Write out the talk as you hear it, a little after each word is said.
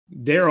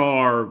there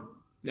are,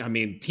 I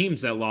mean,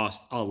 teams that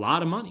lost a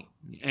lot of money.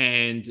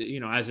 And,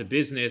 as a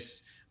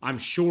business, I'm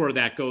sure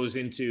that goes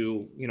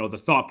into, the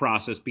thought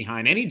process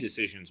behind any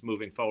decisions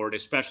moving forward,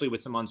 especially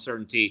with some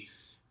uncertainty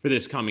for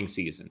this coming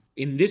season.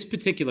 In this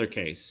particular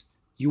case,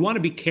 you want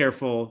to be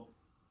careful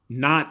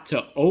not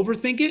to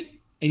overthink it.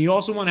 And you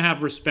also want to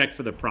have respect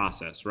for the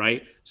process,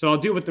 right? So I'll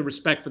deal with the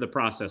respect for the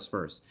process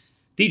first.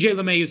 DJ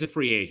LeMahieu is a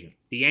free agent.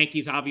 The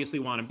Yankees obviously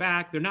want him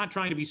back. They're not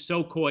trying to be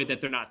so coy that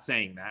they're not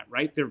saying that,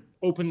 right? They're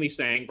openly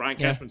saying, Brian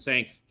Cashman's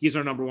saying, he's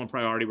our number one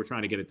priority. We're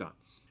trying to get it done.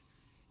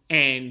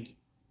 And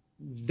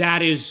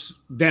that is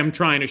them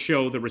trying to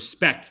show the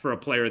respect for a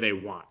player they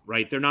want,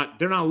 right? They're not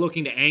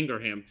looking to anger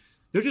him.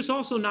 They're just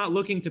also not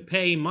looking to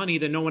pay money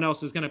that no one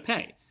else is going to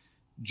pay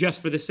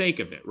just for the sake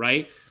of it,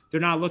 right? They're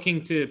not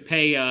looking to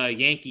pay a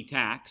Yankee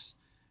tax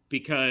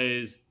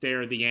because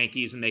they're the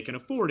Yankees and they can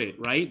afford it,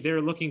 right?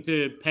 They're looking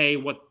to pay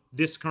what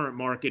this current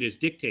market is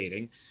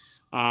dictating.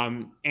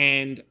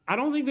 And I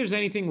don't think there's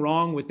anything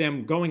wrong with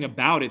them going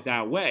about it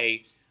that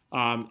way,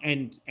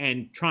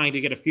 and trying to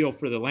get a feel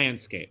for the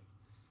landscape.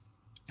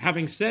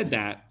 Having said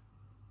that,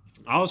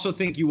 I also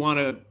think you want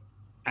to,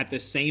 at the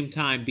same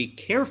time, be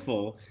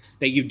careful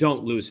that you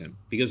don't lose him,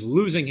 because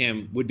losing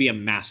him would be a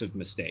massive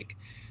mistake.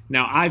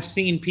 Now, I've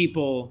seen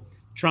people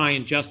try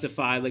and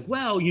justify, like,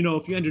 well,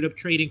 if you ended up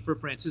trading for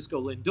Francisco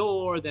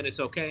Lindor, then it's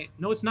okay.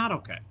 No, it's not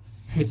okay.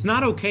 It's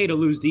not okay to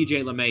lose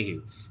DJ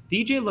LeMahieu.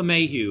 DJ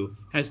LeMahieu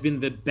has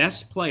been the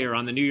best player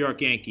on the New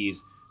York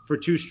Yankees for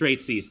 2 straight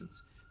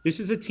seasons.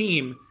 This is a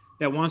team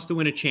that wants to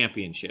win a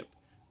championship.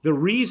 The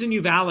reason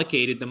you've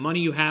allocated the money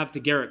you have to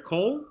Garrett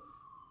Cole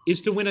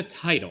is to win a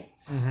title.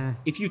 Mm-hmm.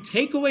 If you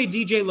take away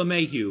DJ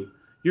LeMahieu,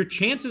 your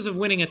chances of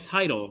winning a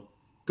title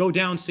go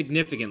down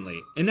significantly.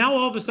 And now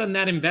all of a sudden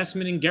that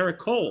investment in Garrett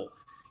Cole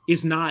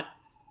is not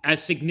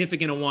as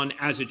significant a one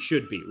as it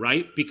should be,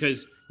 right?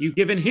 Because you've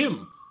given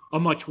him a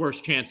much worse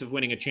chance of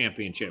winning a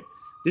championship.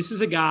 This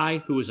is a guy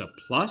who is a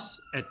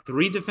plus at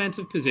 3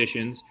 defensive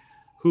positions,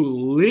 who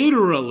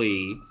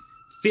literally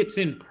fits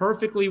in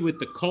perfectly with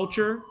the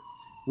culture,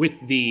 with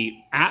the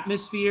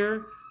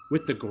atmosphere,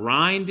 with the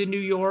grind in New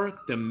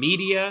York, the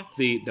media,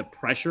 the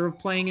pressure of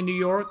playing in New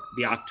York,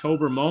 the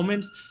October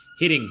moments,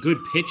 hitting good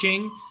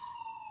pitching,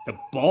 the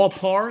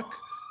ballpark.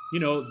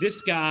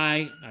 This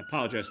guy, I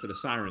apologize for the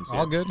sirens here.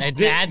 All good.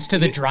 It adds to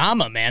the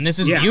drama, man. This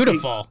is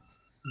beautiful.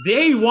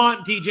 They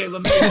want DJ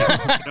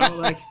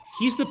LeMahieu.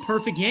 He's the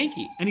perfect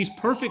Yankee, and he's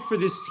perfect for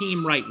this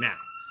team right now.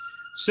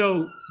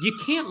 So you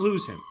can't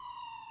lose him.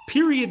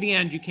 Period. The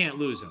end, you can't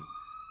lose him.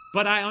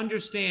 But I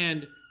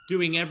understand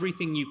doing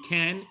everything you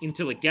can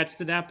until it gets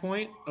to that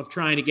point of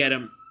trying to get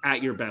him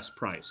at your best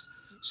price.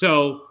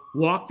 So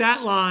walk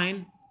that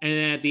line,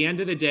 and at the end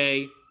of the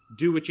day,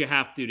 do what you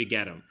have to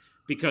get him.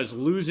 Because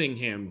losing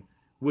him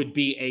would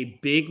be a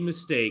big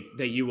mistake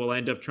that you will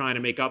end up trying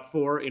to make up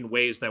for in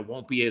ways that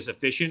won't be as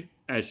efficient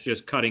as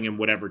just cutting him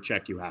whatever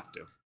check you have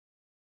to.